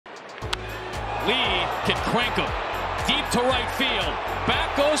Lee can crank him. Deep to right field.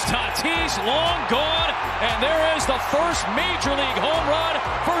 Back goes Tatis, long gone. And there is the first Major League home run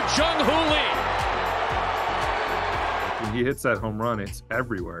for Jung Hoo Lee. When he hits that home run, it's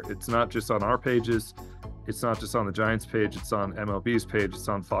everywhere. It's not just on our pages. It's not just on the Giants page. It's on MLB's page. It's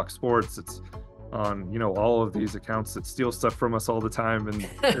on Fox Sports. It's on, all of these accounts that steal stuff from us all the time and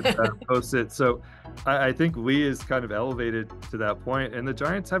post it. So I think Lee is kind of elevated to that point, and the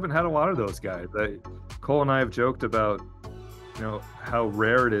Giants haven't had a lot of those guys. Cole and I have joked about, how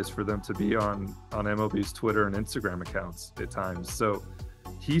rare it is for them to be on MLB's Twitter and Instagram accounts at times. So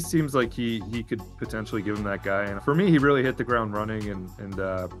he seems like he could potentially give him that guy. And for me, he really hit the ground running, and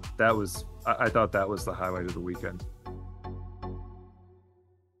I thought that was the highlight of the weekend.